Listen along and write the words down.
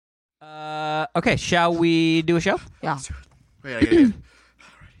Okay, shall we do a show? Yeah. Wait,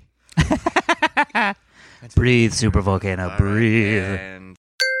 I gotta Breathe, super volcano, breathe. And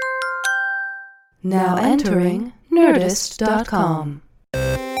Now entering Nerdist.com.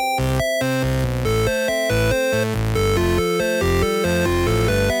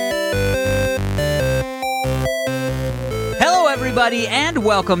 Hello, everybody, and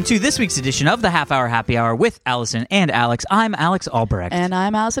welcome to this week's edition of the Half Hour Happy Hour with Allison and Alex. I'm Alex Albrecht. And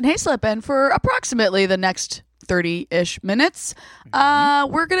I'm Allison Hayslip, and for approximately the next 30-ish minutes,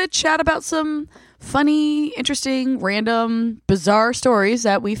 we're going to chat about some funny, interesting, random, bizarre stories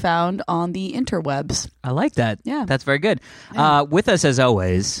that we found on the interwebs. I like that. Yeah. That's very good. With us, as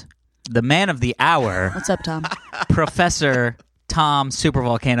always, the man of the hour, What's up, Tom? Professor Tom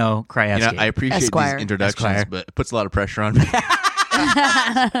Supervolcano Krajewski. I appreciate Esquire. these introductions, Esquire. but it puts a lot of pressure on me.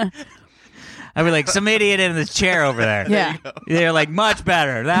 I mean, like, some idiot in this chair over there. Yeah. They're like, much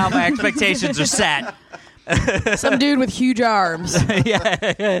better. Now my expectations are set. Some dude with huge arms.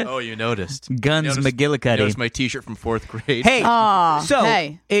 Yeah. Oh, you noticed. Guns You McGillicuddy. noticed my T-shirt from 4th grade. Hey, Aw, so,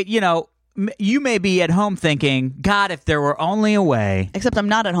 hey. you may be at home thinking, God, if there were only a way. Except I'm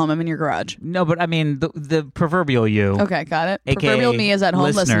not at home. I'm in your garage. No, but I mean, the proverbial you. Okay, got it. AKA Proverbial me is at home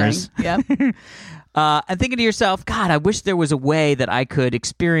listeners. listening. Yeah. And thinking to yourself, God, I wish there was a way that I could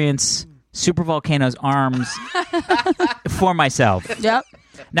experience Supervolcano's arms for myself. Yep.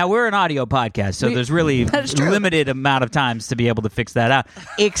 Now, we're an audio podcast, so there's really That's true. limited amount of times to be able to fix that out.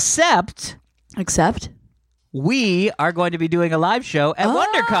 Except we are going to be doing a live show at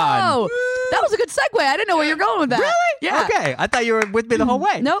WonderCon. Oh, that was a good segue. I didn't know where you're going with that. Really? Yeah. Okay. I thought you were with me the whole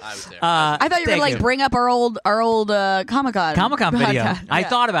way. Nope. I was there. I thought you were Thank like bring up our old Comic-Con. Comic-Con video. podcast. I Yeah.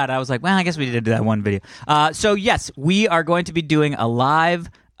 thought about it. I was like, well, I guess we did do that one video. So, yes, we are going to be doing a live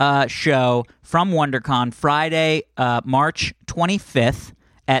show from WonderCon Friday, March 25th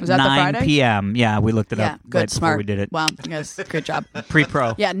at Was that the 9 Friday? p.m. Yeah, we looked it Yeah, up good, right smart. before we did it. Wow, yes, good job.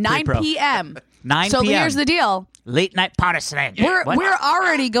 Pre-pro. Yeah, 9 Pre-pro. p.m. 9 So p.m. here's the deal: Late night partisan. we're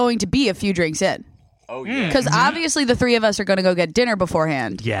already going to be a few drinks in Oh, yeah. because obviously the three of us are going to go get dinner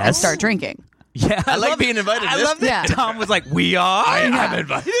beforehand. Yes. and start drinking. Yeah, I like being invited to I this. love that Yeah. Tom was like, we are? I'm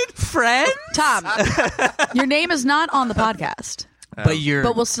invited. Friends? Tom, your name is not on the podcast. But you're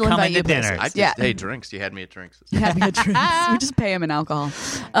But we'll still coming invite you to dinner. places. I just, Yeah. Hey, drinks. You had me at drinks. Having a drink, we just pay him in alcohol.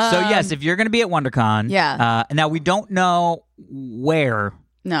 So, yes, if you're going to be at WonderCon. Yeah. Now, we don't know where.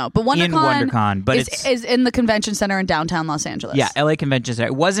 No, but WonderCon, In WonderCon, but is in the convention center in downtown Los Angeles. Yeah, LA Convention Center.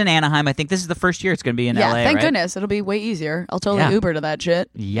 It was in Anaheim. I think this is the first year it's going to be in Yeah, LA, thank right? goodness. It'll be way easier. I'll totally Yeah. Uber to that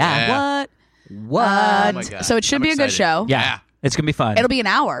shit. Yeah. What? Oh, my God. So it should I'm be a good excited. show. Yeah. It's going to be fun. It'll be an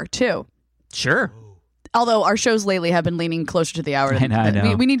hour, too. Sure. Although our shows lately have been leaning closer to the hour. I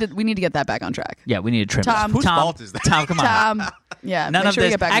know. We need to get that back on track. Yeah, we need to trim Tom- it. Whose fault is that? Tom, come on. Yeah, None make of sure we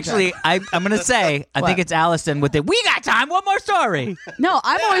this. get back on Actually, track. I'm going to say, I What? think it's Allison with the, we got time, one more story. No,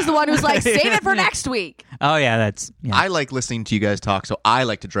 I'm always the one who's like, save it for next week. Oh, yeah, that's. Yeah. I like listening to you guys talk, so I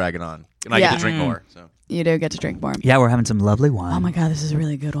like to drag it on. And I Yeah. get to drink more. So. You do get to drink more. Yeah, we're having some lovely wine. Oh my God, this is a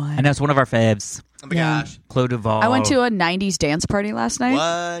really good wine. I know it's one of our faves. Oh, my Yeah. gosh. Clos du Val. I went to a 90s dance party last night.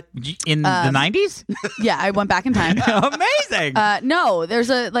 What? In the 90s? Yeah, I went back in time. Amazing. No, there's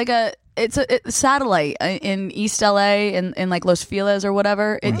it's a satellite in East LA in like Los Feliz or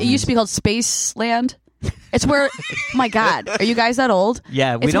whatever. It used to be called Spaceland. It's where, oh my God, are you guys that old?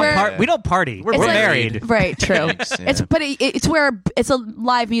 Yeah, we It's don't where- we don't party. We're It's like- married. Right, true. Thanks, yeah. It's where it's a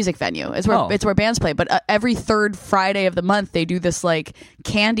live music venue. It's where Oh. it's where bands play. But every third Friday of the month, they do this like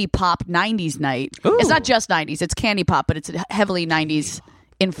candy pop '90s night. Ooh. It's not just '90s; it's candy pop, but it's heavily '90s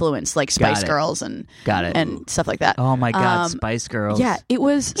influence, like Spice it. Girls and Got it. and stuff like that. Oh my God, Um, Spice Girls. Yeah, it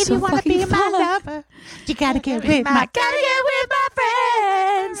was so fucking fun. lover, you gotta get with my.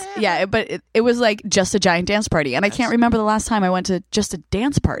 friends. Yeah, but it was like just a giant dance party, and I can't remember the last time I went to just a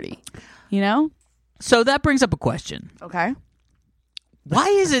dance party. You know? So that brings up a question. Okay. Why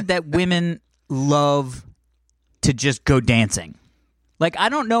is it that women love to just go dancing? Like, I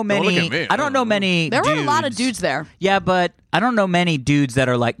don't know many. look at me. I don't know many. There were a lot of dudes. dudes there. Yeah, but I don't know many dudes that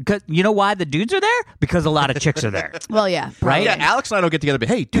are like. 'Cause you know why the dudes are there? Because a lot of chicks are there. Well, yeah, Right? Yeah, Alex and I don't get together, but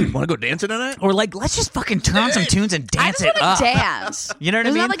hey, dude, want to go dancing tonight? Or like, let's just fucking turn on some tunes and I dance just it want up. to dance. You know what I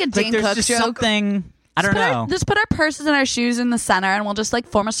Isn't mean? that like a Dane there's Cook just joke? something. I don't know. Just put our purses and our shoes in the center, and we'll just like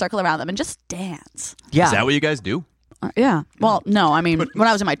form a circle around them and just dance. Yeah. Is that what you guys do? Yeah. Well, no, I mean, when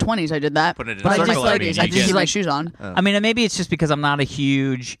I was in my 20s, I did that. Put it in a When I was in circle, my I mean, 30s, I you just get- keep my shoes on. I mean, maybe it's just because I'm not a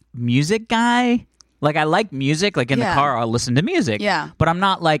huge music guy. Like, I like music. Like, in the Yeah. car, I'll listen to music. Yeah. But I'm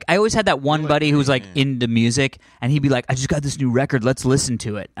not like, I always had that one buddy who was like into music, and he'd be like, I just got this new record. Let's listen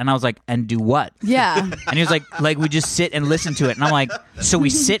to it. And I was like, and do what? Yeah. And he was like we just sit and listen to it. And I'm like, so we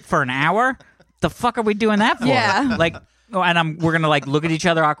sit for an hour? The fuck are we doing that for? Yeah. Like, and we're gonna like look at each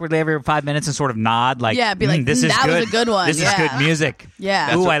other awkwardly every 5 minutes and sort of nod, like, Yeah, be like, this is that was good. a good one. This is Yeah. good music.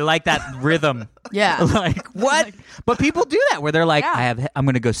 Yeah. Ooh, I like that rhythm. Yeah. Like, what? But people do that where they're like, Yeah. I'm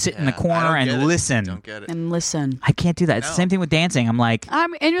gonna go sit in the I corner don't get and it. listen. Don't get it. And listen. I can't do that. It's the same thing with dancing. I'm like,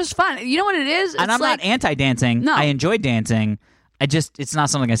 And it was fun. You know what it is? and It's I'm like, not anti-dancing. No. I enjoy dancing. It's not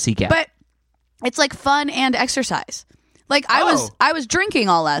something I seek out. but it's like fun and exercise. Like I was drinking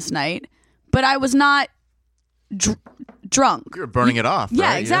all last night, but I was not drunk. You're burning it off. Yeah,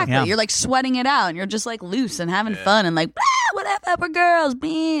 right? exactly. Yeah. You're like sweating it out, and you're just like loose and having fun and like, blah, whatever, for girls,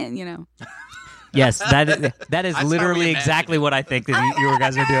 man. You know. Yes, that is That's how literally we exactly what I think that you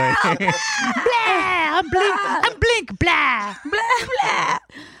guys are doing. I'm blink, blah. Blah blah.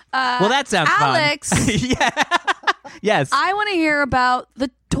 Well, that sounds Alex, fun. Yeah. Yes. I want to hear about the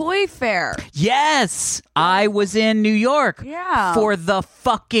toy fair. Yes. I was in New York Yeah. for the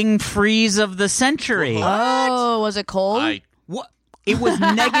fucking freeze of the century. Oh, was it cold? What? It was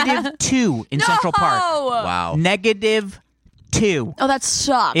 -2 in Central Park. Wow. -2. Oh, that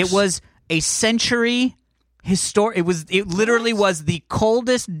sucks. It was a century It literally was the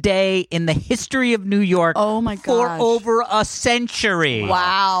coldest day in the history of New York. Oh my For gosh. over a century.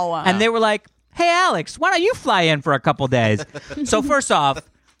 Wow. And they were like, "Hey, Alex, why don't you fly in for a couple days?" So first off,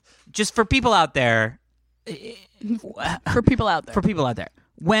 just for people out there, for people out there.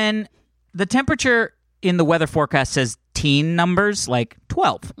 when the temperature in the weather forecast says teen numbers, like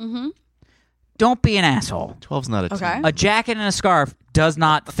 12, don't be an asshole. 12's not a Okay. team. A jacket and a scarf does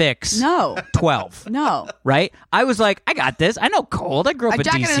not fix No. 12. No. Right? I was like, I got this. I know cold. I grew up A in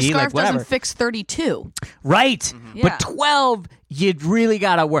jacket DC. and a scarf like whatever. doesn't fix 32. Right. Yeah. But 12, you'd really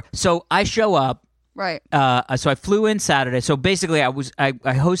got to work. So I show up. Right. So I flew in Saturday. So basically, I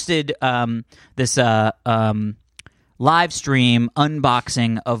hosted this live stream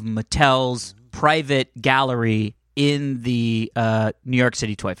unboxing of Mattel's private gallery in the New York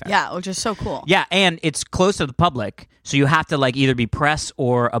City Toy Fair. Yeah, which is so cool. Yeah, and it's close to the public, so you have to like either be press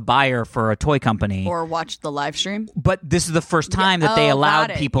or a buyer for a toy company. Or watch the live stream. But this is the first time that they Oh, allowed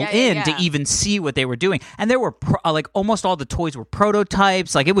got it. people Yeah, yeah, in yeah. to even see what they were doing. And there were like almost all the toys were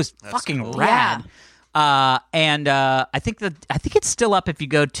prototypes. Like it was fucking cool. rad. And I think it's still up if you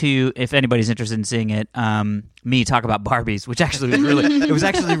go to, if anybody's interested in seeing it. Me talk about Barbies, which actually was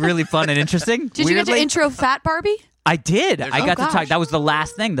actually really fun and interesting. Did you get to weirdly. intro Fat Barbie? I did. I got to gosh. talk. That was the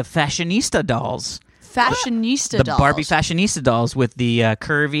last thing. The fashionista dolls. Fashionista The dolls. Barbie fashionista dolls with the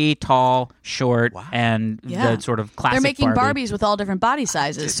curvy, tall, short, and Yeah. the sort of classic. They're making Barbie. Barbies with all different body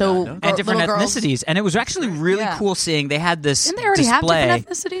sizes. So And different little girls- ethnicities, and it was actually really Yeah. cool seeing. They had this Didn't they already display. have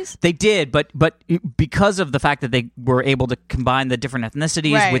different ethnicities? They did, but because of the fact that they were able to combine the different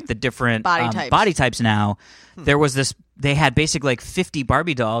ethnicities Right. with the different Body types. now, there was this. They had basically like 50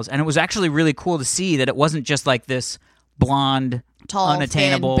 Barbie dolls, and it was actually really cool to see that it wasn't just like this blonde, Tall,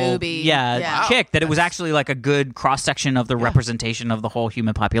 unattainable, thin, booby. Yeah. chick. That it was actually like a good cross section of the representation of the whole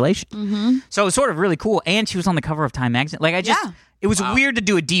human population. Mm-hmm. So it was sort of really cool, and she was on the cover of Time magazine. Like Yeah. it was weird to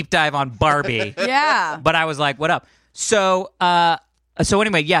do a deep dive on Barbie. Yeah. But I was like, what up? So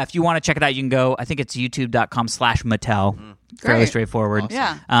anyway, yeah, if you want to check it out, you can go. I think it's youtube.com/Mattel. Fairly Great. straightforward.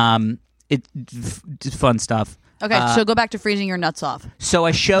 Yeah. It's fun stuff. Okay, so go back to freezing your nuts off. So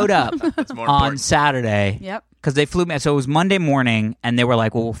I showed up more on important. Saturday. Yep. Because they flew me. So it was Monday morning, and they were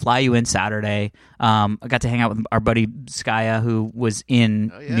like, well, we'll fly you in Saturday. I got to hang out with our buddy Skaya, who was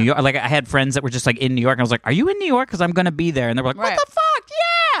in New York. Like, I had friends that were just like in New York, and I was like, are you in New York? Because I'm going to be there. And they were like, Right. what the fuck?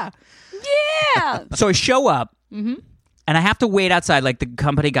 Yeah. Yeah. So I show up, and I have to wait outside. Like, the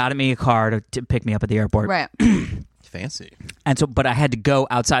company got me a car to pick me up at the airport. Right. Fancy. And so, but I had to go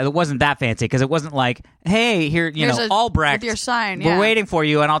outside. It wasn't that fancy because it wasn't like, hey, here, Here's Albrecht, with your sign, we're yeah. waiting for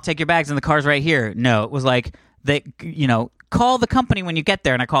you, and I'll take your bags, and the car's right here. No, it was like they, call the company when you get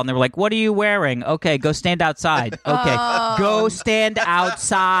there. And I called, and they were like, what are you wearing? Okay, go stand outside. Okay, go stand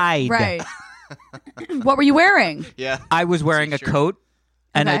outside. Right. What were you wearing? Yeah. I was wearing a coat,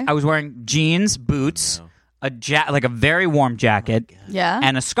 and Okay. I was wearing jeans, boots, like a very warm jacket, Yeah.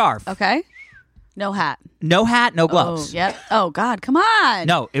 and a scarf. Okay. No hat. No hat, no Oh, gloves. yep. Oh, God. Come on.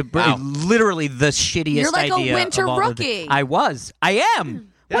 No, it literally the shittiest You're like a idea. winter of all rookie. I was. I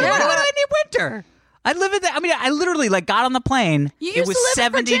am. What do I need winter? I live in I literally like got on the plane. You it used was to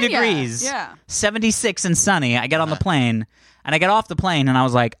live in 70 Virginia. degrees. Yeah. 76 and sunny. I get on the plane, and I get off the plane, and I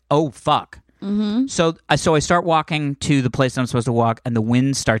was like, oh, fuck. Mm-hmm. So I start walking to the place I'm supposed to walk, and the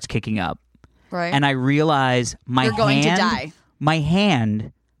wind starts kicking up. Right. and I realize You're going to die. My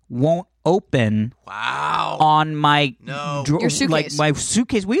hand won't open Wow. on my No. Your suitcase. like my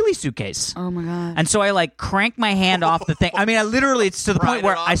suitcase, wheelie suitcase. Oh my god. And so I like crank my hand off the thing. I mean, I literally, it's to the Pry point it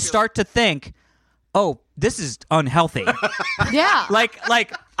where off, I you're start to think, oh, this is unhealthy. Yeah.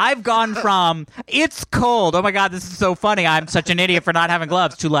 like I've gone from it's cold, oh my god, this is so funny, I'm such an idiot for not having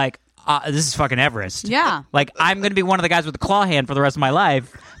gloves, to like this is fucking Everest. Yeah. Like I'm gonna be one of the guys with the claw hand for the rest of my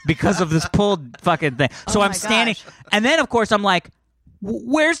life because of this pulled fucking thing. So Oh I'm my standing, gosh. and then of course I'm like,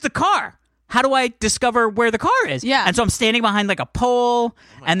 where's the car? How do I discover where the car is? Yeah. And so I'm standing behind like a pole,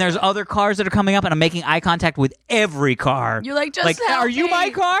 and there's other cars that are coming up, and I'm making eye contact with every car. You're like, just help are you me. my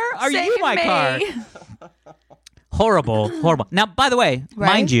car? Are Save you my me. car? Horrible. Now, by the way, Right?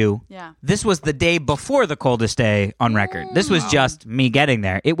 mind you, Yeah. this was the day before the coldest day on record. This was just me getting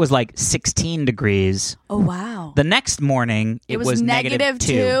there. It was like 16 degrees. Oh wow. The next morning, it was negative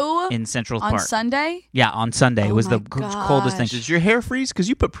 -2 in Central On Park. Sunday? Yeah, on Sunday. It Oh was the my coldest thing. gosh. Does your hair freeze? Because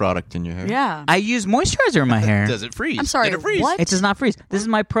you put product in your hair. Yeah. I use moisturizer in my hair. Does it freeze? I'm sorry, Did it freeze? what? It does not freeze. This is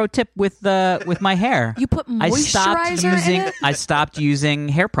my pro tip with my hair. You put I stopped moisturizer using in it? I stopped using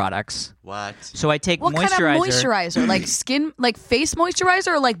hair products. What? So I take What moisturizer. kind of moisturizer? Like skin, like face moisturizer,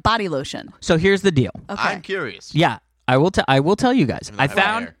 or like body lotion? So here's the deal. Okay. I'm curious. Yeah, I will tell you guys. I have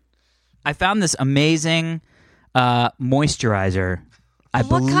hair. I found this amazing moisturizer. I What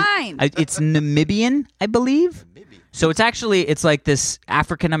believe- kind? It's Namibian, I believe. So it's like this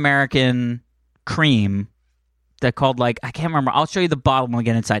African American cream that called like, I can't remember. I'll show you the bottle when we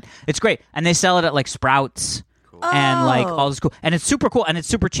get inside. It's great, and they sell it at like Sprouts and like all this cool, and it's super cool and it's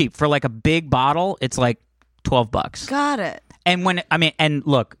super cheap for like a big bottle. It's like $12. Got it. And and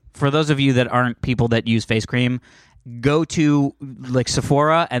look, for those of you that aren't people that use face cream, go to like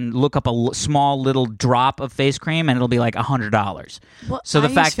Sephora and look up a small little drop of face cream, and it'll be like $100. Well, So the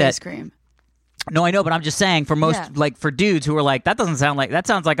I fact use that face cream. no, I know, but I'm just saying for most Yeah. like for dudes who are like that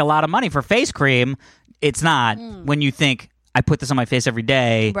sounds like a lot of money for face cream. It's not when you think I put this on my face every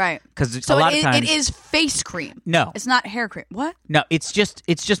day, Right. Because So a lot it of times is face cream. No. It's not hair cream. What? no, it's just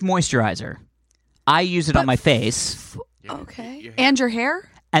moisturizer. I use it on my face. Okay. And your hair?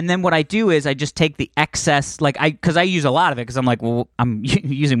 And then what I do is I just take the excess, because I use a lot of it, because I'm like, well, I'm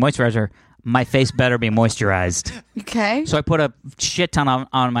using moisturizer. My face better be moisturized. Okay. So I put a shit ton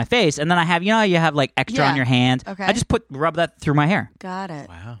on my face, and then I have, you have like extra Yeah. on your hand. Okay. I just rub that through my hair, Got it.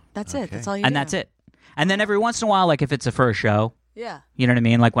 Wow. That's it. Okay. That's all you and do. that's it. And then every once in a while, like if it's for a show, Yeah. you know what I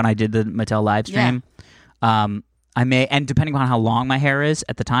mean? Like when I did the Mattel live stream, I may, and depending on how long my hair is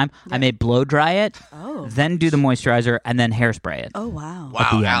at the time, I may blow dry it, Oh. then do the moisturizer, and then hairspray it. Oh wow. Wow,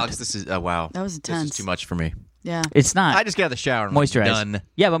 the end. Alex, this is wow. That was This intense. is too much for me. Yeah. It's not. I just get out of the shower and moisturize. done.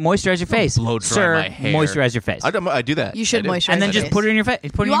 Yeah, but moisturize your face. Blow dry Sir, my hair. moisturize your face. I do that. You should I do. moisturize And then your just face. put it in your face.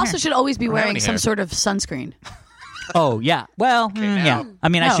 Put it You in also your should always be don't have wearing any some hair. sort of sunscreen. hair. Oh, yeah. Well, yeah. I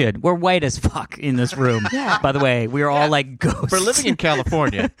mean, I No. should. We're white as fuck in this room. Yeah. By the way, we are all like ghosts. For living in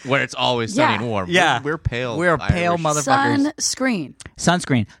California, where it's always sunny Yeah. and warm, Yeah. we're pale. We're pale Irish. motherfuckers. Sunscreen.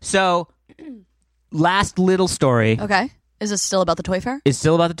 Sunscreen. So, last little story Okay. Is this still about the toy fair? is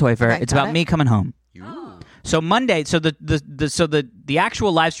still about the toy fair. Okay, It's got about it. me coming home. Oh. So Monday, so the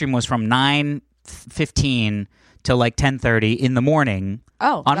actual live stream was from 9:15 to like 10:30 in the morning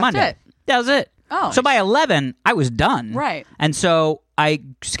Oh, on that's Monday. it. That was it. Oh. So by 11, I was done. Right. And so I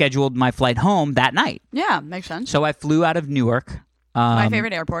scheduled my flight home that night. Yeah, makes sense. So I flew out of Newark. My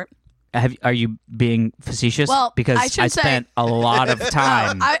favorite airport. Are you being facetious? Well, because I should say- spent a lot of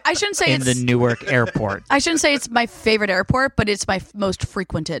time I shouldn't say in it's the Newark airport. I shouldn't say it's my favorite airport, but it's my most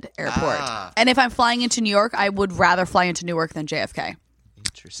frequented airport. And if I'm flying into New York, I would rather fly into Newark than JFK.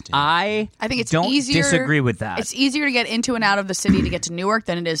 Interesting. I think it's don't easier. disagree with that. It's easier to get into and out of the city to get to Newark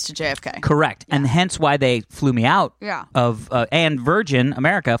than it is to JFK. Correct, and hence why they flew me out. Yeah. Of and Virgin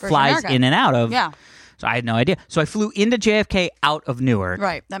America flies America. in and out of. Yeah. So I had no idea. So I flew into JFK out of Newark.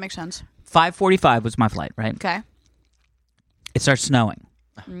 Right. That makes sense. 5:45 was my flight. Right. Okay. It starts snowing,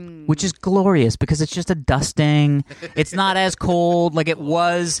 which is glorious because it's just a dusting. It's not as cold like it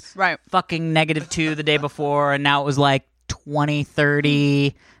was. Right. Fucking -2 the day before, and now it was like 20,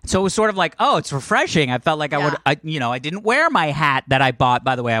 30. So it was sort of like, oh, it's refreshing. I felt like Yeah. I didn't wear my hat that I bought.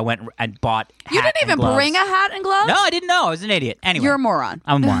 By the way, I went and bought hat You didn't and even gloves. bring a hat and gloves? No, I didn't know. I was an idiot. Anyway. You're a moron.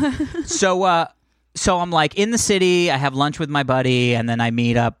 I'm a moron. So I'm like in the city. I have lunch with my buddy, and then I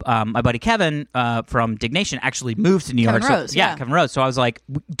meet up. My buddy Kevin from Dignation actually moved to New Kevin York. Rose, yeah. Kevin Rose. So I was like,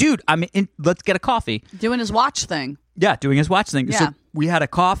 dude, let's get a coffee. Doing his watch thing. Yeah, doing his watch thing. Yeah. So we had a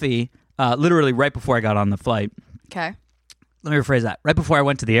coffee literally right before I got on the flight. Okay. let me rephrase that. Right before I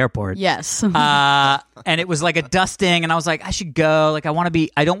went to the airport. Yes. And it was like a dusting, and I was like, I should go. Like, I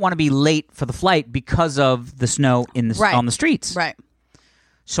don't want to be late for the flight because of the snow on the streets. Right.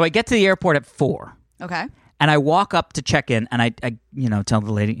 So I get to the airport at 4. Okay. And I walk up to check in, and I tell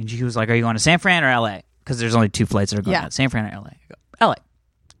the lady, and she was like, "Are you going to San Fran or LA?" Because there's only 2 flights that are going out, San Fran or LA. I go, LA.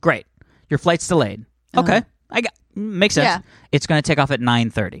 Great. Your flight's delayed. Okay. Makes sense. Yeah. It's going to take off at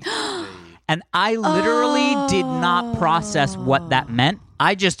 9:30. And I literally did not process what that meant.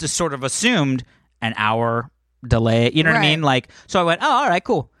 I just sort of assumed an hour delay. You know what I mean? Like, so I went, oh, all right,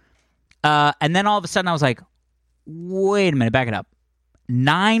 cool. And then all of a sudden I was like, wait a minute, back it up.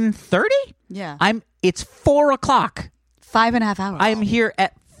 9:30? Yeah. It's 4 o'clock. 5.5 hours. I'm here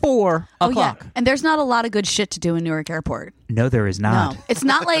at 4 o'clock. Yeah. And there's not a lot of good shit to do in Newark Airport. No, there is not. No. It's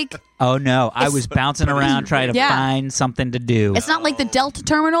not like... Oh, no. I was bouncing around trying to find something to do. It's not like the Delta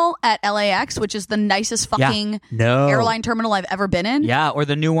terminal at LAX, which is the nicest fucking airline terminal I've ever been in. Yeah, or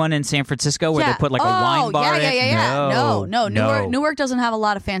the new one in San Francisco where they put like a wine bar in it. Yeah. No. Newark doesn't have a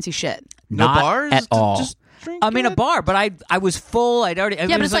lot of fancy shit. No Not bars at all. Just drink I mean, a bar, but I was full. I'd already. Yeah,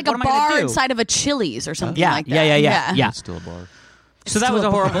 but it's like a bar inside of a Chili's or something like that. Yeah. It's still a bar. So that was a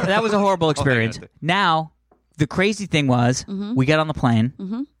horrible. That was a horrible experience. Now, the crazy thing was, we get on the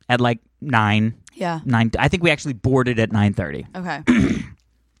plane at like 9. Yeah. 9. I think we actually boarded at 9:30. Okay.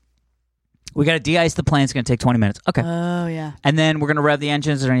 We got to de-ice the plane. It's going to take 20 minutes. Okay. Oh yeah. And then we're going to rev the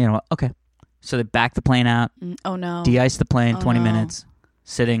engines. And okay. So they back the plane out. Oh no. De-ice the plane. 20 minutes.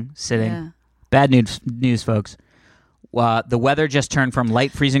 Sitting. Yeah. Bad news, folks. The weather just turned from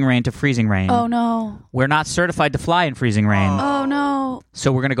light freezing rain to freezing rain. Oh no. We're not certified to fly in freezing rain. Oh no.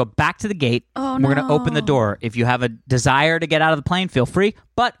 So we're going to go back to the gate. Oh We're going to open the door. If you have a desire to get out of the plane, feel free.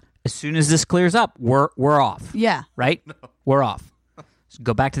 But as soon as this clears up, we're off. Yeah. Right? No. We're off. So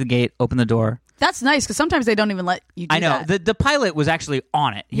go back to the gate, open the door. That's nice because sometimes they don't even let you do I know. that. The pilot was actually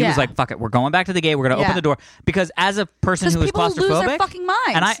on it. He was like, fuck it. We're going back to the gate. We're going to open the door. Because as a person who is people claustrophobic. lose their fucking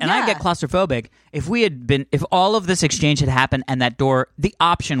minds. And I get claustrophobic. If all of this exchange had happened and that door, the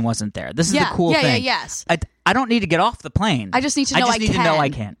option wasn't there. This is the cool thing. Yes. I don't need to get off the plane. I just need to know I can. I just need to know I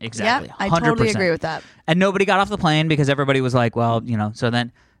can. Exactly. Yep, I 100%. totally agree with that. And nobody got off the plane because everybody was like, well, so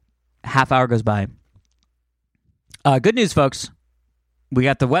then half hour goes by. Good news, folks. We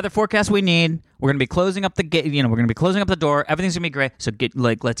got the weather forecast we need. We're going to be closing up the gate. We're going to be closing up the door. Everything's going to be great. So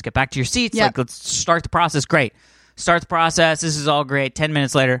let's get back to your seats. Yep. Let's start the process. Great. Start the process. This is all great. 10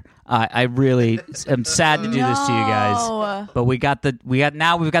 minutes later, I really am sad to do this to you guys. But we've got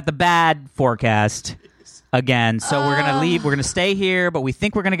the bad forecast again. So we're going to leave. We're going to stay here, but we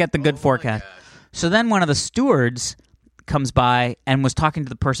think we're going to get the good forecast. So then one of the stewards comes by and was talking to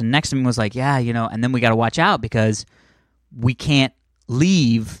the person next to me and was like, yeah, and then we got to watch out because we can't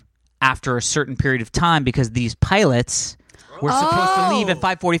leave after a certain period of time because these pilots were supposed to leave at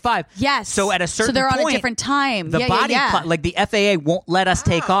 5:45. Yes. So at a certain they're point, on a different time. The body like the FAA won't let us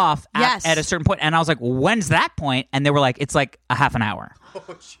take off at a certain point. And I was like, well, when's that point? And they were like, it's like a half an hour.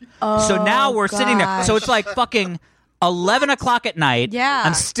 So now we're sitting there. So it's like fucking 11 o'clock at night. Yeah.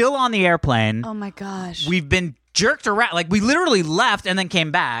 I'm still on the airplane. Oh my gosh. We've been jerked around. Like we literally left and then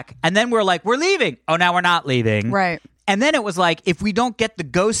came back. And then we're like, we're leaving. Oh, now we're not leaving. Right. And then it was like, if we don't get the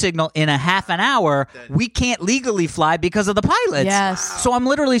go signal in a half an hour, we can't legally fly because of the pilots. Yes. So I'm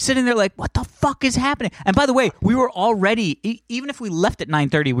literally sitting there like, what the fuck is happening? And by the way, we were already, even if we left at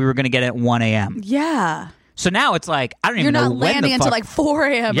 9:30, we were going to get at 1 a.m. Yeah. So now it's like, I don't even know when the fuck. You're not landing until like 4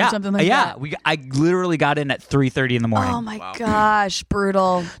 a.m. or something like that. Yeah, I literally got in at 3:30 in the morning. Oh my gosh,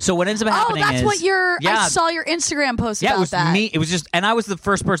 brutal. So what ends up happening is... Oh, that's what I saw your Instagram post about that. Yeah, it was me. It was just... And I was the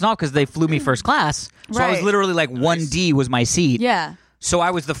first person off because they flew me first class. So I was literally like 1D was my seat. Yeah. So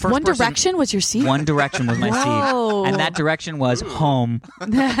I was the first One person... Direction was your seat? One Direction was my seat. And that direction was home.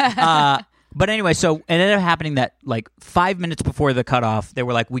 But anyway, so it ended up happening that like 5 minutes before the cutoff, they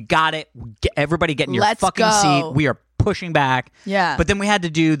were like, we got it. Everybody get in your fucking seat. We are pushing back. Yeah. But then we had to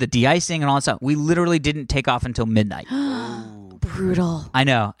do the de-icing and all that stuff. We literally didn't take off until midnight. Brutal. I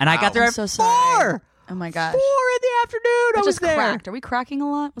know. And I got there at 4. Sorry. Oh my gosh. 4 in the afternoon. I was there. Cracked. Are we cracking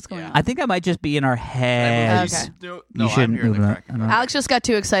a lot? What's going on? I think I might just be in our heads. Okay. No, you shouldn't move that. Alex just got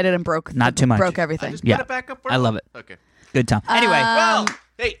too excited and broke. Not too much. Broke everything. Put it back up for I love it. Okay. Good time. Anyway. Well,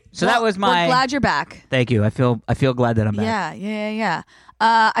 hey. So that was my... We're glad you're back. Thank you. I feel glad that I'm back. Yeah.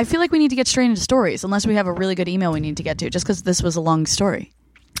 I feel like we need to get straight into stories, unless we have a really good email we need to get to, just because this was a long story.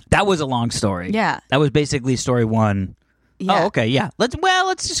 That was a long story. Yeah. That was basically story 1. Yeah. Oh, okay, yeah. Let's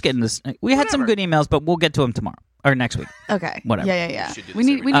just get in this. We had some good emails, but we'll get to them tomorrow or next week. Okay. Whatever. Yeah. We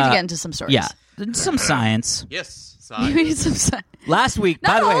need to get into some stories. Yeah. some science. Yes. You need some science. Last week,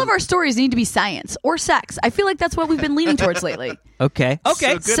 by Not the way. all of our stories need to be science or sex. I feel like that's what we've been leaning towards lately. Okay. So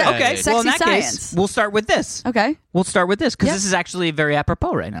good at Okay. it. Well, in Sexy that case, science. we'll start with this. Okay. We'll start with this because Yep. this is actually very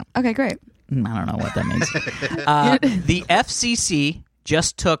apropos right now. Okay, great. I don't know what that means. The FCC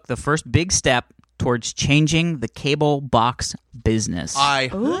just took the first big step towards changing the cable box business. I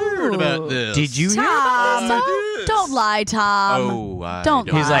heard about this. Did you hear? Tom, don't lie, Tom. Oh, I Don't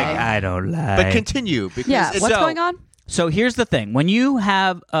don't. He's like, lie. I don't lie. But continue because Yeah, it's what's So- going on? So here's the thing: when you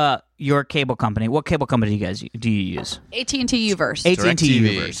have your cable company, what cable company do you use? AT&T Uverse. AT&T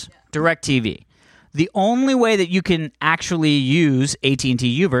DirecTV. Uverse, DirecTV. The only way that you can actually use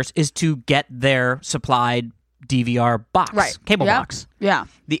AT&T Uverse is to get their supplied DVR box, Right. cable Yep. box. Yeah.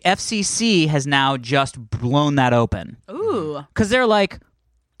 The FCC has now just blown that open Ooh. because they're like,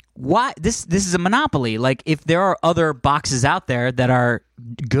 "Why this is a monopoly? Like, if there are other boxes out there that are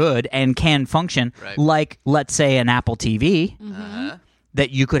good and can function, Right. like let's say an Apple TV, Mm-hmm. that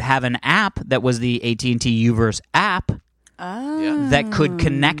you could have an app that was the AT&T Uverse app." Oh. That could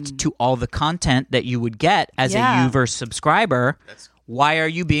connect to all the content that you would get as Yeah. a Uverse subscriber. Why are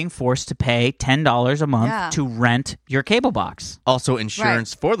you being forced to pay $10 a month Yeah. to rent your cable box? also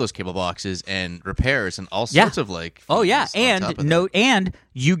insurance for those cable boxes and repairs and all Yeah. sorts of like. Oh yeah, fees on top of and and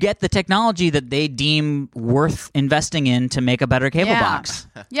you get the technology that they deem worth investing in to make a better cable Yeah. box.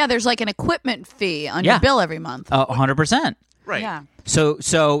 Yeah, there's like an equipment fee on Yeah. your bill every month. 100%. that. Right. Yeah. So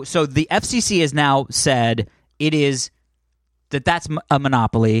the FCC has now said it is that's a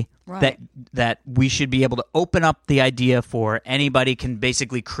monopoly. Right. That we should be able to open up the idea for anybody can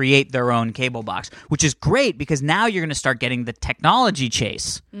basically create their own cable box, which is great because now you're going to start getting the technology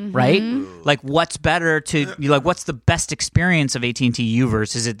chase, Mm-hmm. right? Like what's better to what's the best experience of AT&T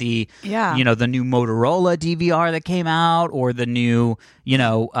Uverse? Is it the Yeah. the new Motorola DVR that came out, or the new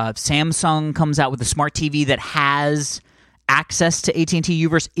Samsung comes out with a smart TV that has access to AT&T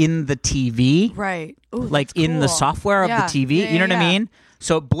Uverse in the TV? Right. Ooh, Like that's in the cool. software of Yeah. the TV. Yeah, You know what yeah, I yeah. mean?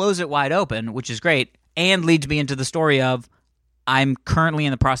 So it blows it wide open, which is great, and leads me into the story of I'm currently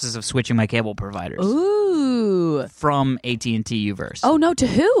in the process of switching my cable providers Ooh. from AT&T Uverse. Oh no, to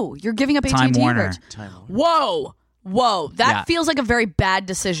who? You're giving up Time AT&T Warner. Uverse. Whoa. That Yeah. feels like a very bad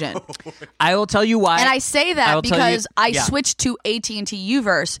decision. I will tell you why. And I say that will tell you- because I yeah. switched to AT&T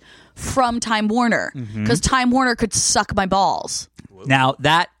Uverse from Time Warner Mm-hmm. because Time Warner could suck my balls. Now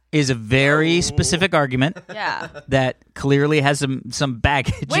that is a very specific argument Yeah. that clearly has some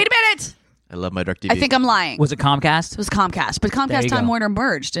baggage. Wait a minute. I love my DirecTV. I think I'm lying. Was it Comcast? It was Comcast, but There Comcast you Time go. Warner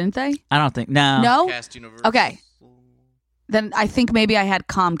merged, didn't they? I don't think. No. No. Comcast Universe. Okay. Then I think maybe I had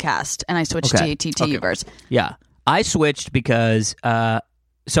Comcast and I switched Okay. to AT&T Uverse. Yeah, I switched because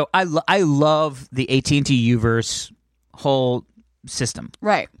so I love the AT&T Uverse whole system.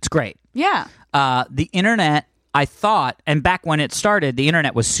 Right. It's great. Yeah. The internet, I thought, and back when it started, the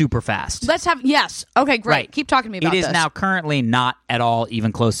internet was super fast. Let's have yes. Okay, great. Right. Keep talking to me about It is this. now currently not at all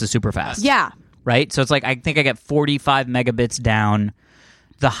even close to super fast. Yeah. Right? So it's like I think I get 45 megabits down.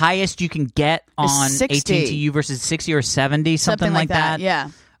 The highest you can get on 60. AT&T Uverse is 60 or 70, something like that. Yeah.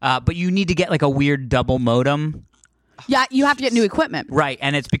 But you need to get like a weird double modem. Yeah, you have to get new equipment. Right,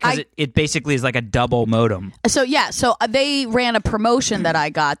 and it's because it basically is like a double modem. So they ran a promotion that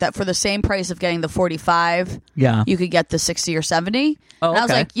I got that for the same price of getting the 45, Yeah. you could get the 60 or 70. Oh, and I was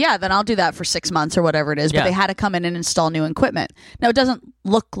okay. like, yeah, then I'll do that for 6 months or whatever it is. But Yeah. they had to come in and install new equipment. Now it doesn't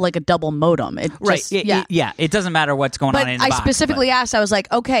look like a double modem. It Right. just, Yeah. It doesn't matter what's going But on in the I box, specifically asked, I was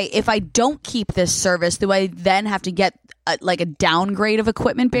like, okay, if I don't keep this service, do I then have to get a downgrade of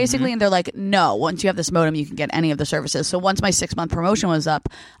equipment basically? Mm-hmm. And they're like, no, once you have this modem, you can get any of the services. So once my 6-month promotion was up,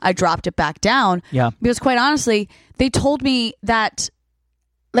 I dropped it back down. Yeah. Because quite honestly, they told me that,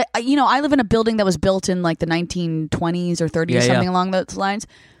 I live in a building that was built in like the 1920s or 30s, Yeah, something yeah. along those lines.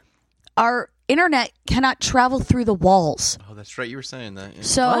 Our internet cannot travel through the walls. Oh, that's right. You were saying that. Yeah.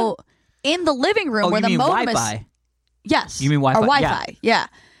 So in the living room Oh, where you the mean modem is... Wi-Fi? Yes. You mean Wi-Fi? Or Wi-Fi, yeah.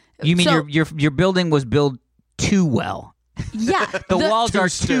 You mean So- your building was built too well. Yeah. The walls Too are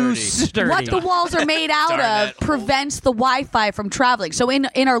too sturdy. sturdy. What the walls are made out Darn of that hole. prevents the Wi-Fi from traveling. So in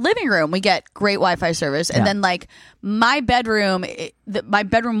our living room, we get great Wi-Fi service, and Yeah. then like my bedroom, my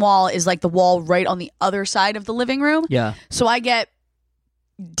bedroom wall is like the wall right on the other side of the living room. Yeah. So I get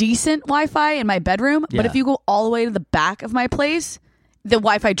decent Wi-Fi in my bedroom, but Yeah. if you go all the way to the back of my place, the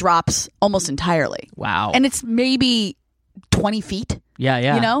Wi-Fi drops almost entirely, Wow. and it's maybe 20 feet. yeah,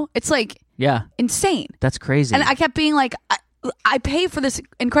 yeah. You know, it's like Yeah. insane. That's crazy. And I kept being like, I pay for this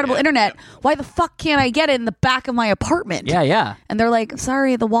incredible internet. Why the fuck can't I get it in the back of my apartment? yeah, yeah. And they're like,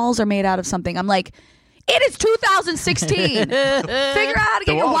 sorry, the walls are made out of something. I'm like, It is 2016. Figure out how to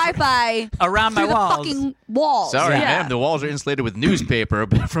get your Wi-Fi around my through the walls. fucking walls. Sorry, yeah. ma'am. The walls are insulated with newspaper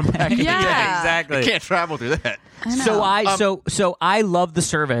from back in the day. Yeah. Exactly. You can't travel through that. So I love the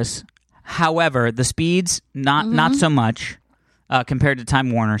service. However, the speeds not so much compared to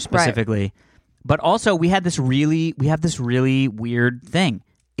Time Warner specifically. But also we have this really weird thing.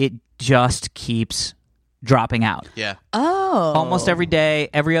 It just keeps dropping out. Yeah. Oh. Almost every day,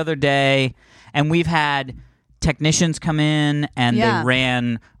 every other day. And we've had technicians come in and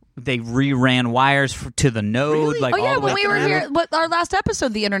they reran wires to the node. Like, Oh yeah, all the when way we were through. here, our last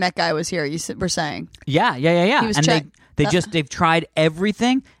episode, the internet guy was here. You were saying, Yeah. He was And they've tried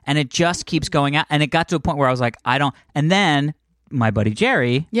everything, and it just keeps going out. And it got to a point where I was like, I don't. And then my buddy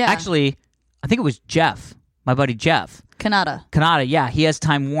Jerry, actually, I think it was Jeff, my buddy Jeff Kanata. Yeah, he has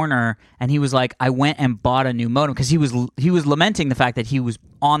Time Warner, and he was like, I went and bought a new modem because he was lamenting the fact that he was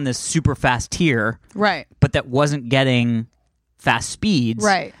on this super fast tier, Right. but that wasn't getting fast speeds,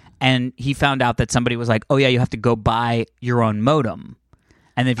 Right. And he found out that somebody was like, oh yeah, you have to go buy your own modem,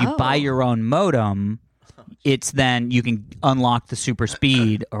 and if you buy your own modem, it's then you can unlock the super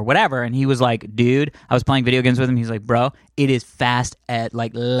speed or whatever. And he was like, dude, I was playing video games with him. He's like, bro, it is fast at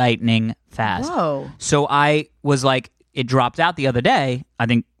like lightning fast. Whoa. So I was like, it dropped out the other day. I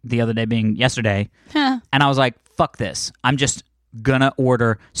think the other day being yesterday. And I was like, fuck this. I'm just gonna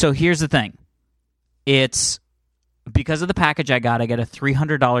order. So here's the thing. It's because of the package I get a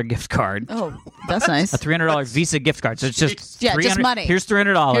 $300 gift card. Oh, that's nice. A $300 Visa gift card. So it's just Yeah, just $300 money. Here's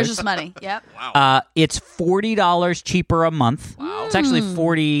 $300. Here's just money. Yep. It's $40 cheaper a month. Wow. It's actually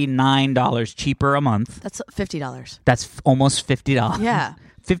 $49 cheaper a month. That's $50. That's almost $50. Yeah.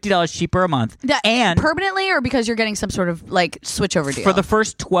 $50 cheaper a month. And permanently, or because you're getting some sort of like switchover deal for the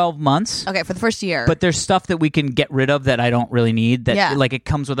first 12 months. Okay, for the first year. But there's stuff that we can get rid of that I don't really need. That like it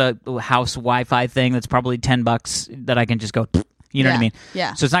comes with a house Wi-Fi thing that's probably $10 that I can just go. You know what I mean?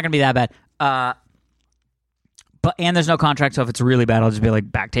 Yeah. So it's not going to be that bad. But there's no contract, so if it's really bad, I'll just be like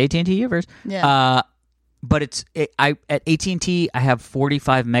back to AT&T Universe. Yeah. But at AT&T I have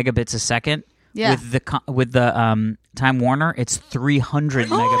 45 megabits a second. Yeah. With the Time Warner, it's 300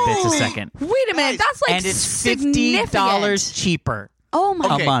 megabits a second, Wait a minute, that's like and it's significant. $50 cheaper. Oh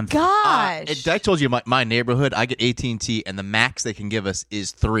my a month. gosh! I told you my neighborhood. I get AT&T, and the max they can give us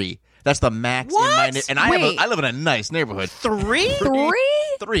is 3. That's the max in my What? and Wait. I live in a nice neighborhood. 3?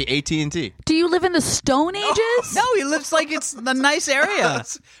 3 AT&T. Do you live in the Stone Ages? No, he lives like it's a nice area.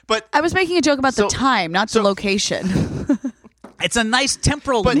 But I was making a joke about the So- time, not the location. It's a nice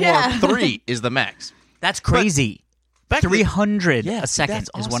temporal but warp. 3 is the max. That's crazy. Back to the- 300 Yeah, a second that's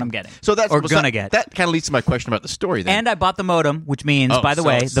is what awesome. I'm getting. So that's or gonna get. That kind of leads to my question about the story. Then And I bought the modem, which means, Oh, by the so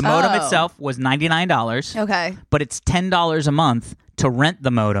way, it's- the modem Oh. itself was $99, Okay. but it's $10 a month to rent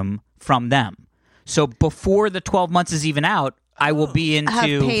the modem from them. So before the 12 months is even out, I will be Have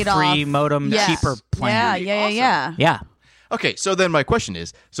into paid free off. modem, Yeah. cheaper plan. Yeah. Yeah. okay, so then my question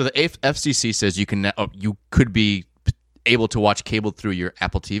is: so the FCC says you can you could be able to watch cable through your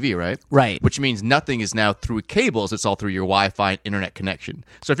Apple TV, right? Right. Which means nothing is now through cables; it's all through your Wi-Fi and internet connection.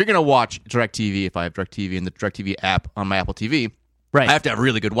 So if you're going to watch DirecTV, if I have DirecTV and the DirecTV app on my Apple TV, Right. I have to have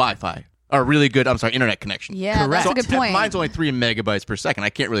really good Wi-Fi or really good, internet connection. Yeah, that's a good if point. mine's only 3 megabytes per second. I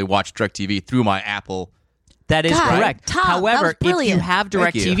can't really watch DirecTV through my Apple. That is God, correct. Tom, that However, was if you brilliant. have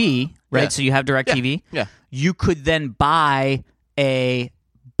Thank you. DirecTV, right? Yeah. So you have DirecTV, Yeah. you could then buy a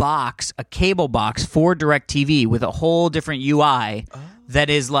cable box for DirecTV with a whole different UI that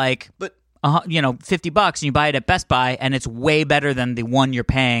is like But $50 and you buy it at Best Buy and it's way better than the one you're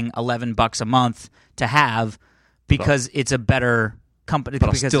paying $11 a month to have because it's a better company. But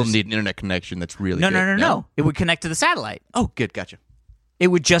I'll because still there's- need an internet connection that's really no, good. no. It would connect to the satellite. Oh, good. Gotcha. It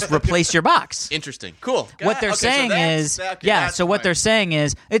would just replace your box. Interesting. Cool. What they're Okay, so saying that's- is, okay, yeah. that's So what fine. they're saying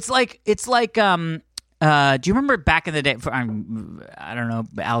is, it's like, do you remember back in the day? I don't know,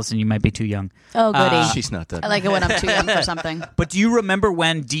 Allison, you might be too young. Oh, goody. She's not that. I like it when I'm too young for something. But do you remember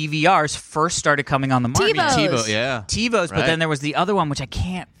when DVRs first started coming on the market? TiVos. TiVo, yeah. TiVos, but Right. then there was the other one which I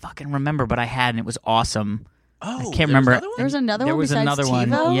can't fucking remember, but I had and it was awesome. Oh, I can't there was remember. another one? There was another There one was besides another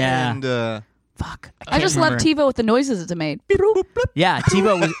TiVo? one. Yeah. And Fuck. I just love TiVo with the noises it's made. Yeah,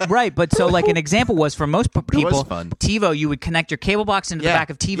 TiVo was right, but so like an example was for most people, fun. TiVo, you would connect your cable box into the Yeah, back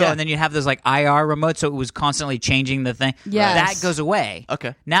of TiVo, yeah. and then you'd have those like IR remotes, so it was constantly changing the thing. Yes. That goes away.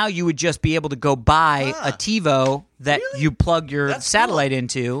 Okay. Now you would just be able to go buy a TiVo that you plug your That's satellite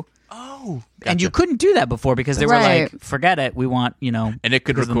into, oh, and you couldn't do that before because they were Right. like, forget it, we want and it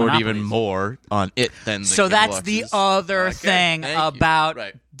could because of the record even monopolies. more on it than the So cable that's the boxes. other Okay, thing thank you. about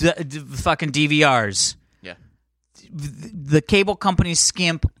Right. the fucking DVRs. Yeah. The cable companies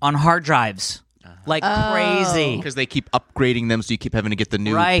skimp on hard drives. like crazy. Because they keep upgrading them, so you keep having to get the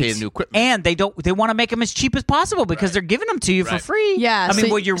new, Right, pay the new equipment. and they want to make them as cheap as possible because they're giving them to you for free. Yeah, I mean, so,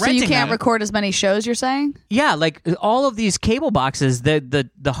 well, you're so renting you can't them. record as many shows. You're saying? Yeah, like all of these cable boxes, the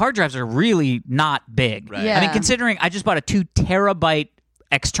hard drives are really not big. Right. Yeah. I mean, considering I just bought a 2 terabyte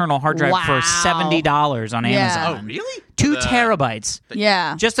external hard drive for Wow. $70 on Yeah. Amazon. Oh, really? 2 terabytes.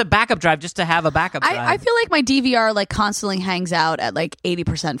 Yeah. Just a backup drive, just to have a backup drive. I feel like my DVR like constantly hangs out at like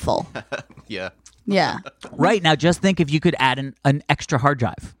 80% full. Yeah. Yeah. Right now, just think if you could add an extra hard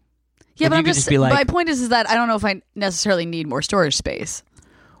drive. Yeah, If but you I'm could just, just be like- my point is that I don't know if I necessarily need more storage space.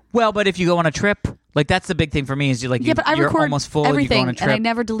 Well, but if you go on a trip, like that's the big thing for me is you're like Yeah, but I you're record almost full. everything, you go on a trip. and I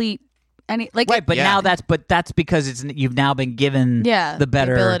never delete any. Like, Right, but Yeah. now that's because you've now been given Yeah, the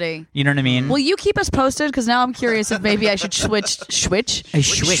better the ability. You know what I mean? will you keep us posted? Because now I'm curious if maybe I should switch.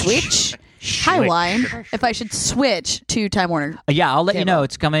 Switch. Hi, Wine. If I should switch to Time Warner. Yeah, I'll let you Cable. know.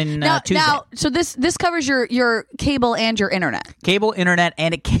 It's coming Tuesday. So this covers your cable and your internet. Cable, internet,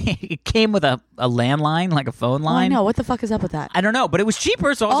 and it came with a landline, like a phone Oh, I line. know. What the fuck is up with that? I don't know, but it was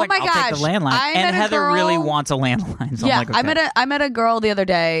cheaper, so I was Oh like, my I'll take gosh. the landline. I And met a Heather girl- really wants a landline, so Yeah, I'm like, okay. I met a girl the other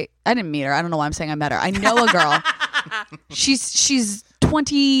day. I didn't meet her. I don't know why I'm saying I met her. I know a girl. she's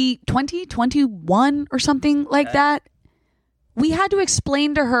 21 or something like that. We had to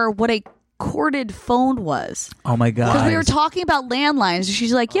explain to her what a corded phone was. Oh my god! Because we were talking about landlines.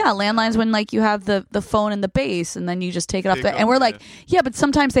 She's like, yeah, landlines when like you have the phone in the base and then you just take it off Take the. And off, we're like, yeah, but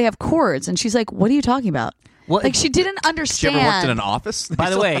sometimes they have cords. And she's like, what are you talking about? Well, Like she didn't She understand. ever worked in an office? By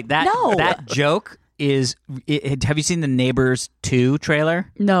the way, that No. that joke is. Have you seen the Neighbors 2 trailer?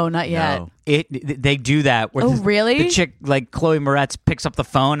 No, not yet. No. They do that. Where Oh, really? The chick, like Chloe Moretz, picks up the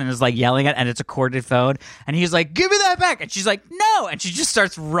phone and is like yelling at, and it's a corded phone, and he's like, "Give me that back!" And she's like, "No!" And she just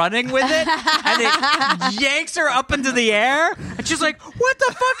starts running with it, and it yanks her up into the air, and she's like, "What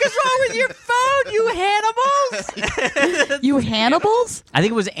the fuck is wrong with your phone, you Hannibals?" You Hannibals? I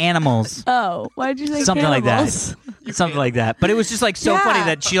think it was Animals. Oh, why did you say Something like cannibals? that. Something like that. But it was just like so Yeah. funny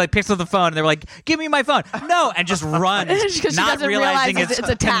that she like picks up the phone and they're like, "Give me my phone." No, and just runs, 'Cause she not doesn't realizing realize it's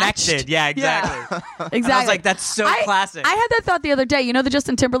attached. connected. Yeah, exactly. Exactly. I was like, that's so classic. I had that thought the other day. You know the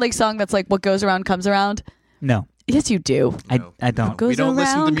Justin Timberlake song that's like, what goes around comes around? No, Yes, you do. I don't. Goes We don't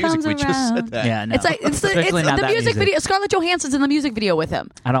listen to around, music. comes We just around. said that. Yeah, no. It's like it's Especially not the that music video. Scarlett Johansson's in the music video with him.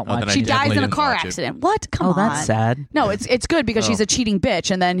 I don't Oh, then watch I She it. dies definitely in a didn't car watch it. accident. What? Come Oh, on. that's sad. No, it's good because she's a cheating bitch,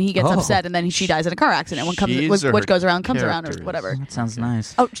 and then he gets Oh. upset, and then she dies in a car accident. She's or What her goes around comes around, or characters? whatever. That sounds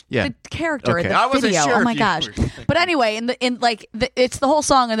nice. Oh, Yeah. the character in Okay, I the wasn't video. sure Oh if my you gosh! were- But anyway, it's the whole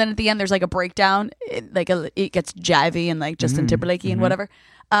song, and then at the end there's like a breakdown, it gets jivey and like Justin Timberlake and whatever.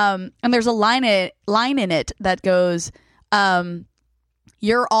 And there's a line in it that goes,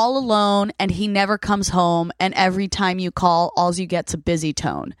 "You're all alone, and he never comes home, and every time you call, all you get's a busy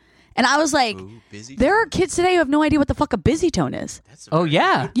tone." And I was like, busy there are kids today who have no idea what the fuck a busy tone is. Oh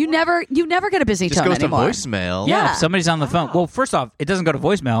yeah. You never get a busy Just tone goes anymore. to voicemail. Yeah, Yeah. if somebody's on the phone. Well, first off, it doesn't go to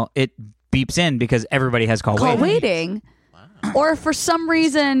voicemail. It beeps in because everybody has call Call waiting. waiting. Or for some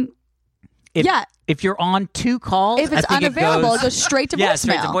reason, If, yeah. If you're on 2 calls, if it's I think unavailable, it it goes straight to yeah, voicemail.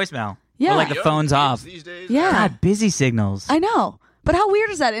 straight to voicemail. Yeah. Or like the phone's off. These days, Yeah. God, busy signals. I know. But how weird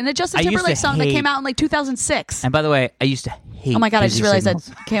is that? In a Justin I used to Timberlake song that hate- came out in like 2006. And by the way, I used to hate. Oh my God, I just busy realized signals.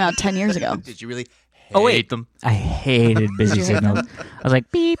 that came out 10 years ago. Did you really Oh wait, hate them? I hated busy signals. I was like,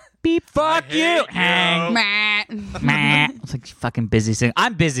 beep beep, fuck you, hate hang. Meh. Meh. It's like fucking busy signal.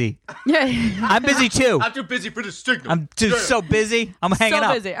 I'm busy. Yeah. I'm busy too. I'm too busy for the signal. I'm just so busy. I'm hanging So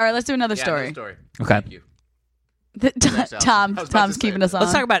up. busy. All right, let's do another story. story. Okay. Thank you. Next album. Tom, I was about Tom's to say keeping us on.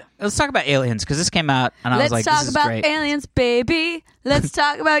 Let's talk about aliens because this came out and I Let's was like, talk this is about great. aliens, baby. Let's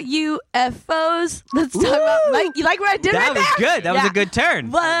talk about UFOs. Let's talk about Mike. You like what I did That right was there? good. That was Yeah. a good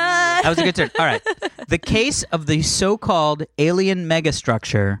turn. What? That was a good turn. All right. The case of the so-called alien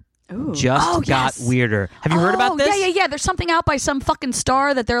megastructure Ooh. just Oh, got yes. weirder. Have you heard about this? Yeah. There's something out by some fucking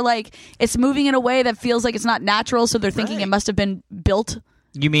star that they're like, it's moving in a way that feels like it's not natural, so they're thinking it must have been built.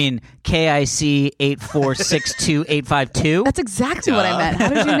 You mean KIC 8462852? That's exactly what I meant. How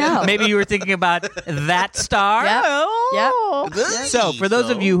did you know? Maybe you were thinking about that star. Yep. Oh. So, for those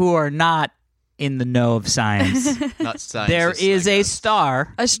of you who are not in the know of science, Not science. there is a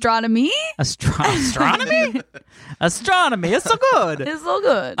star. Astronomy Astronomy? Astronomy. It's so good. is so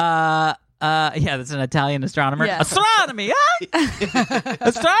good. Yeah, that's an Italian astronomer. Yeah. Astronomy, huh?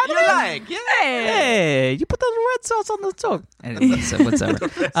 Astronomy? You're like, yeah. Hey, you put the red sauce on the dog.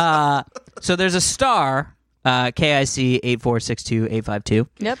 Whatever. So there's a star, KIC 8462852,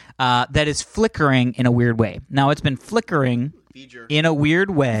 Yep. that is flickering in a weird way. Now, it's been flickering in a weird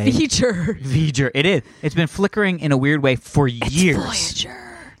way. Feature. Voyager. It is. It's been flickering in a weird way for years. Voyager.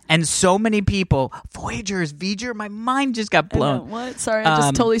 And so many people, Voyagers, V'ger, my mind just got I know, blown. what? Sorry, I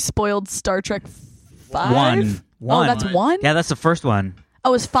just totally spoiled Star Trek 5. One. Oh, that's one? Yeah, that's the first one.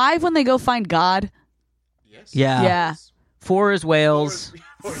 Oh, is 5 when they go find God? Yeah. Yeah. 4 is whales.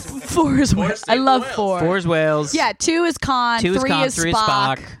 4 is Whales. I love 4. 4 is whales. Yeah, 2 is Khan. 2 is 3 Khan, is 3 is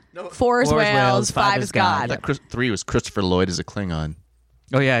Spock. Spock. 4 is Four is Whales. Whales, 5 is God. God. 3 was Christopher Lloyd as a Klingon.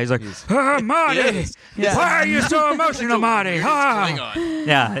 Oh, yeah. He's like, Marty. Yeah. Why are you so emotional, Marty? Klingon.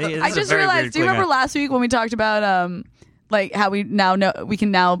 Yeah. I just realized. Do you remember last week when we talked about like how we now know we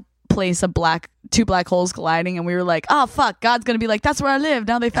can now place two black holes colliding, and we were like, oh fuck, God's gonna be like, that's where I live.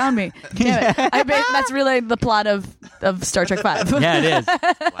 Now they found me. Damn it. That's really the plot of Star Trek 5. Yeah, it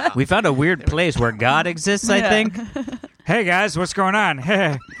is. We found a weird place where God exists, I think. Hey, guys, what's going on?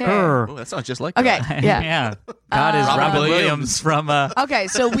 Hey. Oh, that sounds just like Okay, God. yeah. God is Robin Robin Williams. Williams from... Okay,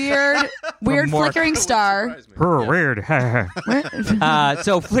 so weird Mork. flickering star. Weird.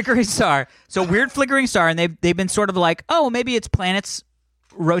 So flickering star. So weird flickering star, and they've been sort of like, oh, maybe it's planets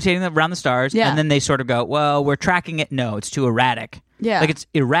rotating around the stars, Yeah. and then they sort of go, well, we're tracking it. No, it's too erratic. Yeah. Like it's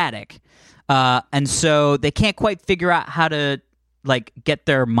erratic, and so they can't quite figure out how to like get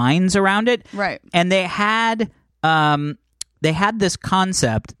their minds around it. Right. And they had this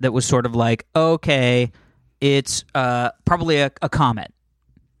concept that was sort of like, okay, it's probably a comet.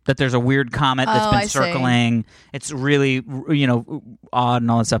 That there's a weird comet that's I been see. circling. It's really, odd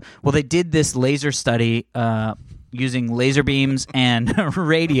and all that stuff. Well, they did this laser study using laser beams and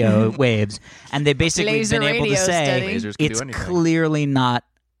radio waves, and they basically Laser been able to radio say study. Lasers can it's do anything. clearly not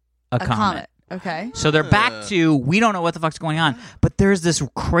a A comet. Okay. So they're back to, we don't know what the fuck's going on, but there's this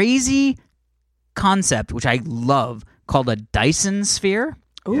crazy concept, which I love, called a Dyson sphere.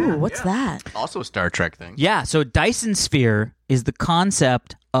 Ooh, what's that? Also a Star Trek thing. Yeah, so Dyson sphere is the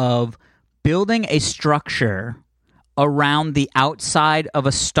concept of building a structure around the outside of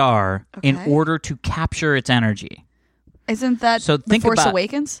a star in Okay. order to capture its energy. Isn't that So The think Force about-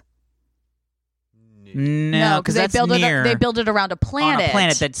 Awakens? No, because they that's build near it around a planet. on a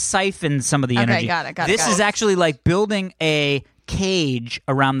planet that siphons some of the Okay, energy. got it. This is actually like building a cage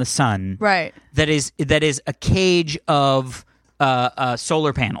around the sun. right. That is a cage of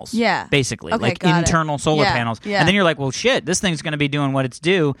solar panels. Yeah. basically, Okay, like got it. internal solar Yeah, panels. yeah. And then you're like, well, shit, this thing's going to be doing what it's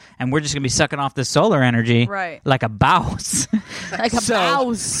due, and we're just going to be sucking off this solar energy, Right. like a bouse. Like a So-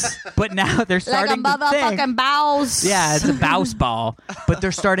 bouse. But now they're Like a starting to think. motherfucking bouse. Yeah, it's a bouse ball. But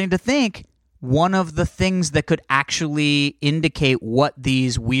they're starting to think one of the things that could actually indicate what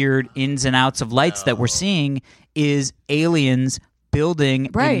these weird ins and outs of lights that we're seeing is aliens building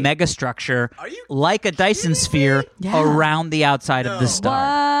Right. a megastructure like a Dyson sphere Yeah. around the outside of the star.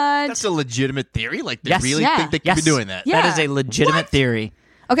 What? That's a legitimate theory. Like they Yes. really Yeah. think they could Yes. be doing that. Yeah. That is a legitimate theory.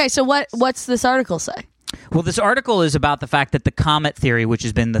 Okay, so what's this article say? Well, this article is about the fact that the comet theory, which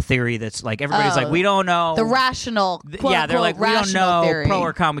has been the theory that's like everybody's like, we don't know. The rational, quote, yeah, they're like, we don't rational know, theory. pro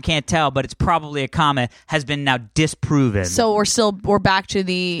or con, we can't tell, but it's probably a comet, has been now disproven. So we're back to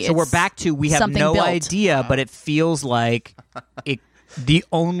the. So we're it's back to, we have something no built. idea, but it feels like the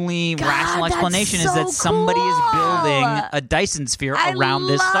only rational that's explanation is so that somebody is cool. building a Dyson sphere around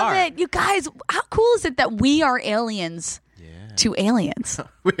this I love star. it, you guys. How cool is it that we are aliens to aliens?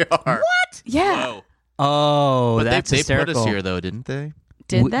 We are. Yeah, Whoa. Oh, But that's they put hysterical. us here, though, didn't they?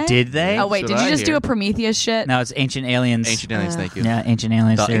 did they? Did they? Oh wait, That's did what you I just do hear. a Prometheus shit? No, it's Ancient Aliens. Ancient aliens, thank you. Yeah, Ancient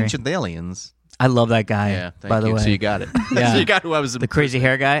Aliens The theory. ancient aliens. I love that guy, Yeah, thank by the you. way. So you got it. Yeah. So you got who I was. The crazy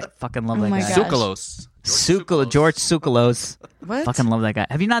hair guy. Fucking love Oh that my guy. God. Tsoukalos. George Tsoukalos. What? Fucking love that guy.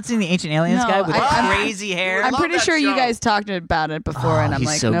 Have you not seen the Ancient Aliens No, guy with the I'm- crazy hair? I'm love pretty that sure you show. guys talked about it before, and I'm he's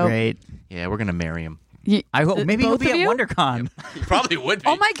like, so nope. great. Yeah, we're gonna marry him. I hope maybe he'll both be of at you? WonderCon. He probably would be.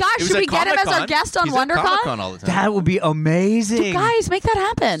 Oh my gosh, He was should at we get him as our Comic-Con. guest on He's at WonderCon? Comic-Con all the time. That would be amazing. Guys, make that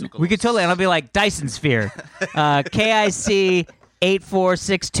happen. We could totally, and I'll be like Dyson Sphere, KIC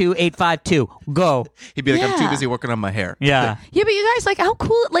 8462852. Go. He'd be like, I'm too Yeah. busy working on my hair. Yeah. Yeah, but you guys, like, how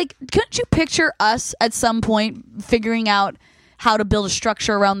cool? Like, couldn't you picture us at some point figuring out how to build a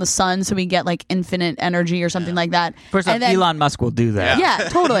structure around the sun so we get like infinite energy or something like that? First off, And then- Elon Musk will do that. Yeah,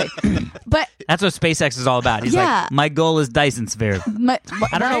 totally. But That's what SpaceX is all about. He's Yeah. like, my goal is Dyson Sphere. I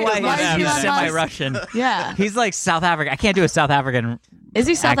don't know why is he's Elon Musk- semi-Russian. Yeah, He's like South African. I can't do a South African. is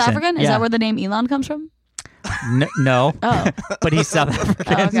he South accent. African? Is Yeah. that where the name Elon comes from? No, Oh, but he's South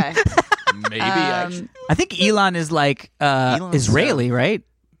African. oh okay. Maybe, actually. I think Elon is like Elon's Israeli, right?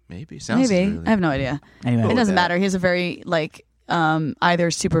 Maybe. Sounds Maybe really- I have no idea. Anyway, It doesn't that. matter. He has a very like either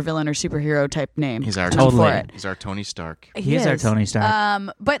supervillain or superhero type name. He's our Totally. for it. He's our Tony Stark. He is our Tony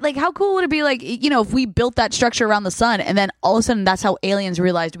Stark. But like, how cool would it be, like, if we built that structure around the sun, and then all of a sudden that's how aliens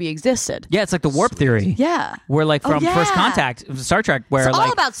realized we existed? Yeah, it's like the warp theory. Yeah, Where like from yeah. First Contact, Star Trek, where it's like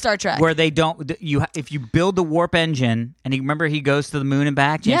all about Star Trek. where they don't if you build the warp engine, and you remember he goes to the moon and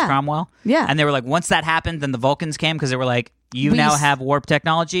back, James Yeah. Cromwell. Yeah. And they were like, once that happened, then the Vulcans came because they were like, you We now s- have warp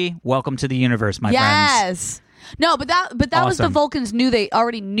technology. Welcome to the universe, my friends. Yes. No, but that was the Awesome. Vulcans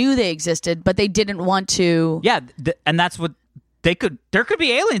already knew they existed, but they didn't want to. Yeah, and that's what they could. There could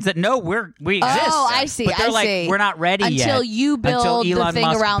be aliens that know we exist. Oh, I see. But they're I like, see. we're not ready yet. Until you build Until the Elon thing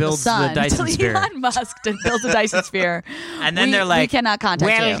Musk around the builds sun. Dyson Until sphere. Elon Musk builds the Dyson sphere. And then we, they're like, we cannot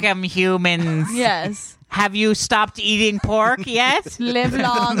contact you. welcome humans. Yes. Have you stopped eating pork yet? Live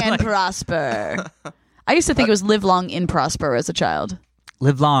long and prosper. I used to think it was live long in prosper as a child.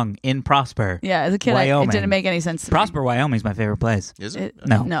 Live long in Prosper. Yeah, as a kid, Wyoming. it didn't make any sense to me. Prosper, Wyoming is my favorite place. Is it?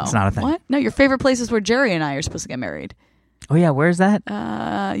 No, No, it's not a thing. What? No, your favorite place is where Jerry and I are supposed to get married. Oh yeah, where's that?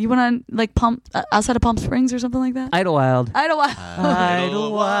 You went on like outside of Palm Springs or something like that. Idlewild. Idlewild.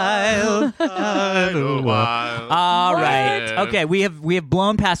 Idlewild. Idlewild. All What? right. Okay, we have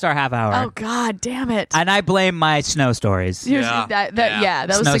blown past our half hour. Oh God, damn it! And I blame my snow stories. Here's- Yeah. that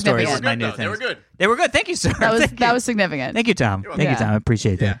was Snow stories significant. is my new They were thing. good. They were good. Thank you, sir. That was Thank that you. was significant. Thank you, Tom. Thank you, Yeah. Tom. I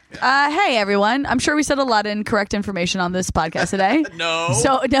appreciate that. Hey everyone, I'm sure we said a lot of incorrect information on this podcast today. No.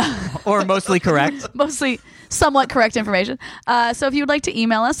 So Or mostly correct. mostly somewhat correct information. So if you would like to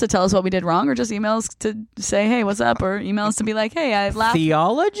email us to tell us what we did wrong, or just email us to say, hey, what's up, or email us to be like, hey, I laughed.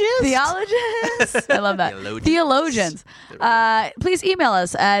 Theologist? Theologians. I love that. Theologians. Please email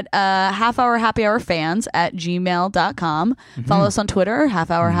us at halfhourhappyhourfans@gmail.com. Follow us on Twitter,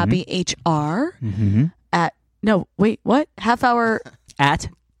 halfhourhappyhr. At no, wait, what? Half hour At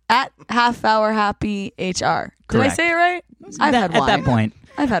halfhourhappyhr. Did I Correct. say it right? I've had at wine. that point.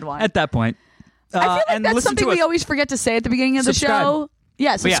 I've had wine. At that point. I feel like and that's listen something to we us. always forget to say at the beginning of the Subscribe. show.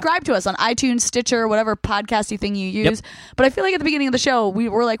 Yeah, yeah. subscribe to us on iTunes, Stitcher, whatever podcasty thing you use. But I feel like at the beginning of the show,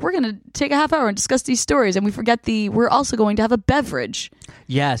 we're like, we're going to take a half hour and discuss these stories, and we forget we're also going to have a beverage.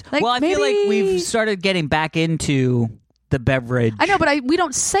 Yes. Like, well, I feel like maybe- we've started getting back into the beverage. I know, but we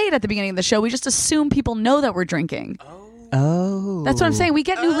don't say it at the beginning of the show. We just assume people know that we're drinking. Oh. That's what I'm saying. We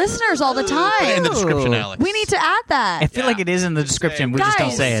get new listeners all the Put it in time. the description, Alex. We need to add that. I feel like it is in the description. We just don't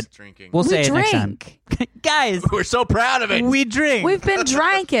Guys. say it. Drinking. We'll We say it next time. drink. Guys, We're so proud of it. we drink. We've been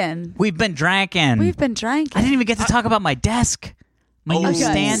drinking. We've been drinking. We've been drinking. I didn't even get to talk about my desk. My new Okay.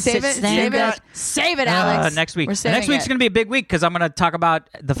 stand, Save it, stand save desk. it, save it, Alex. Next week. We're saving Next week's it. going to be a big week because I'm going to talk about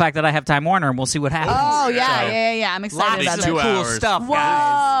the fact that I have Time Warner, and we'll see what happens. Oh yeah, So, yeah. I'm excited Lots about of These 2 that. cool hours. stuff, Whoa,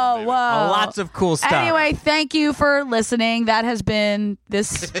 guys. whoa. Lots of cool stuff. Anyway, thank you for listening. That has been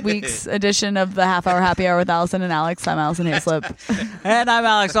this week's edition of the Half Hour Happy Hour with Allison and Alex. I'm Allison Hayslip. And I'm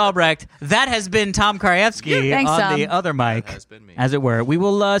Alex Albrecht. That has been Tom Krajewski Thanks, on Tom. the other mic, has been me. as it were. We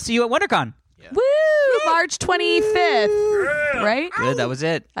will see you at WonderCon. Woo! March 25th. Right? Good, that was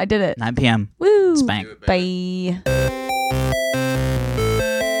it. I did it. 9 p.m. Woo! Spank. Bye.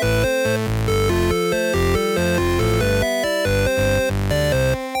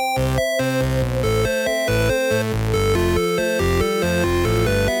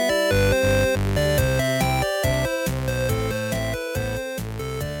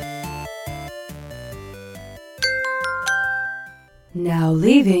 Now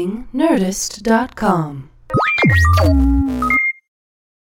leaving Nerdist.com.